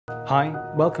Hi,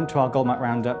 welcome to our Goldmark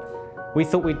Roundup. We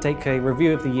thought we'd take a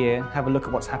review of the year, have a look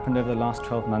at what's happened over the last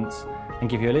 12 months, and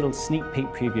give you a little sneak peek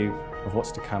preview of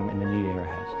what's to come in the new year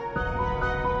ahead.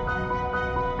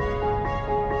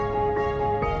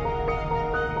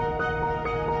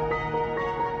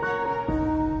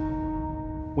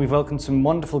 We've welcomed some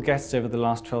wonderful guests over the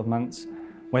last 12 months,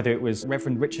 whether it was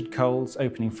Reverend Richard Coles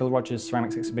opening Phil Rogers'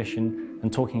 ceramics exhibition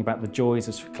and talking about the joys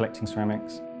of collecting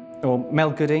ceramics, or Mel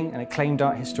Gooding, an acclaimed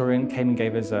art historian, came and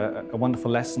gave us a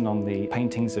wonderful lesson on the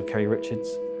paintings of Kerry Richards.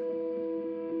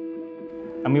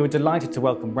 And we were delighted to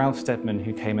welcome Ralph Steadman,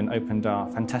 who came and opened our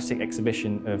fantastic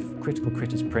exhibition of critical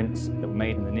critters prints that were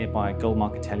made in the nearby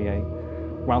Goldmark atelier.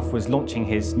 Ralph was launching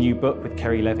his new book with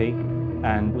Kerry Levy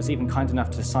and was even kind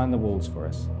enough to sign the walls for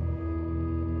us.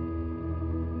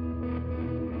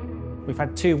 We've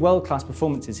had two world-class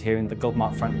performances here in the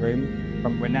Goldmark front room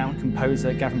from renowned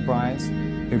composer Gavin Bryars,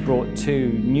 who brought two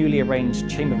newly arranged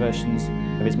chamber versions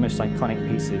of his most iconic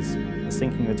pieces, The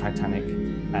Sinking of the Titanic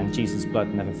and Jesus'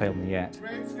 Blood Never Failed Me Yet.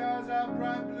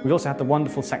 We also had the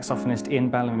wonderful saxophonist Ian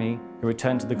Bellamy, who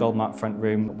returned to the Goldmark front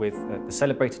room with the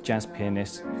celebrated jazz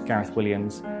pianist Gareth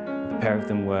Williams. The pair of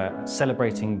them were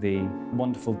celebrating the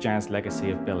wonderful jazz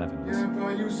legacy of Bill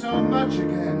Evans. You so much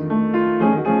again.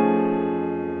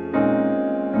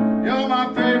 You're my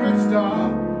favorite star,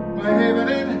 my haven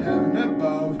in heaven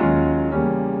above.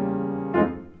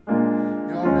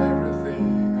 You're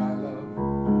everything I love.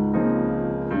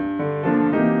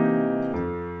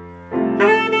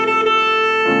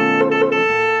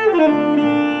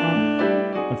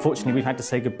 Unfortunately, we've had to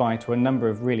say goodbye to a number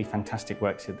of really fantastic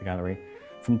works at the gallery,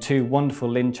 from two wonderful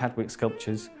Lynn Chadwick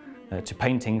sculptures to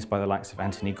paintings by the likes of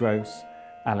Anthony Gross,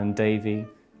 Alan Davey,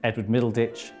 Edward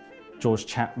Middleditch, George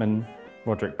Chapman,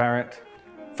 Roderick Barrett,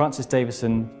 Francis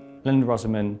Davison, Linda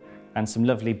Rosamond, and some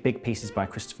lovely big pieces by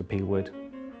Christopher P. Wood.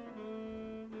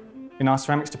 In our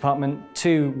ceramics department,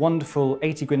 two wonderful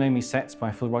 80 granomi sets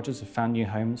by Phil Rogers have found new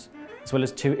homes, as well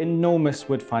as two enormous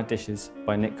wood-fired dishes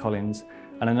by Nick Collins,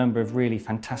 and a number of really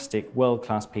fantastic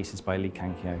world-class pieces by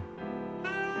Kang-hyo.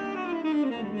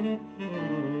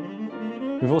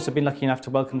 We've also been lucky enough to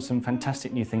welcome some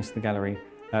fantastic new things to the gallery,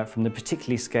 from the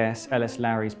particularly scarce L.S.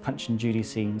 Lowry's Punch and Judy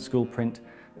scene school print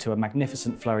to a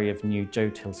magnificent flurry of new Joe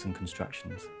Tilson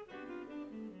constructions.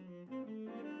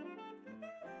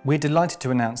 We're delighted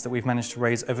to announce that we've managed to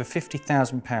raise over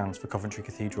 £50,000 for Coventry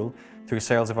Cathedral through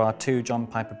sales of our two John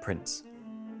Piper prints.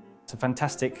 It's a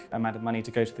fantastic amount of money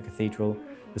to go to the cathedral.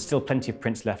 There's still plenty of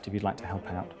prints left if you'd like to help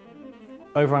out.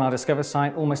 Over on our Discover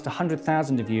site, almost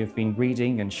 100,000 of you have been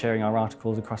reading and sharing our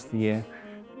articles across the year.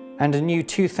 And a new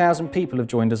 2,000 people have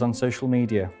joined us on social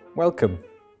media. Welcome.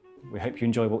 We hope you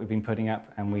enjoy what we've been putting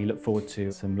up, and we look forward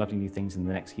to some lovely new things in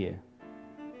the next year.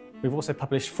 We've also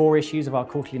published 4 issues of our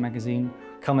quarterly magazine,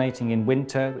 culminating in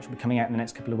Winter, which will be coming out in the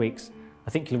next couple of weeks. I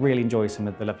think you'll really enjoy some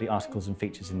of the lovely articles and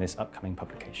features in this upcoming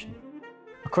publication.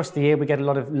 Across the year, we get a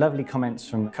lot of lovely comments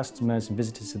from customers and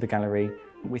visitors to the gallery.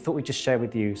 We thought we'd just share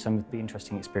with you some of the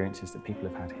interesting experiences that people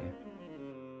have had here.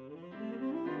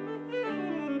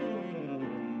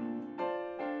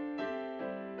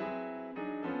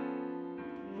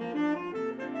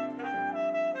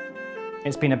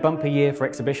 It's been a bumper year for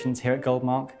exhibitions here at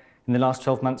Goldmark. In the last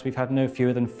 12 months, we've had no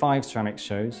fewer than 5 ceramics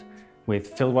shows with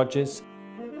Phil Rogers,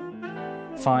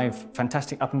 5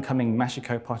 fantastic up-and-coming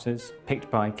Mashiko potters picked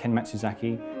by Ken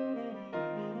Matsuzaki.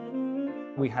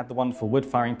 We had the wonderful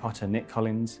wood-firing potter Nick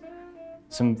Collins,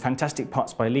 some fantastic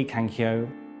pots by Kang-hyo,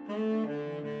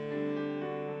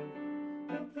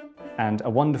 and a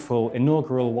wonderful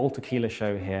inaugural Walter Keeler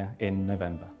show here in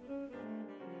November.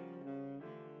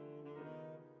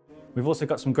 We've also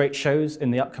got some great shows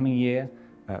in the upcoming year,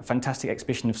 a fantastic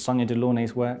exhibition of Sonia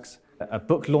Delaunay's works, a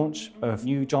book launch of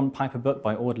new John Piper book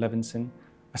by Ord Levinson,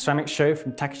 a ceramics show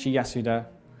from Takeshi Yasuda,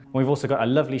 and we've also got a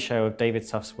lovely show of David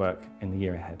Suff's work in the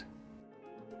year ahead.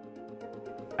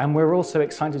 And we're also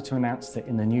excited to announce that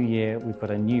in the new year we've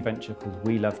got a new venture called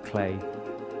We Love Clay.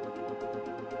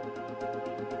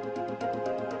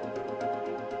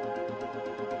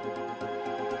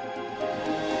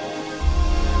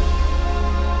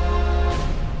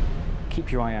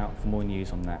 Keep your eye out for more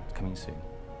news on that coming soon.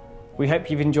 We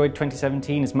hope you've enjoyed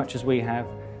 2017 as much as we have,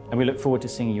 and we look forward to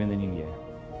seeing you in the new year.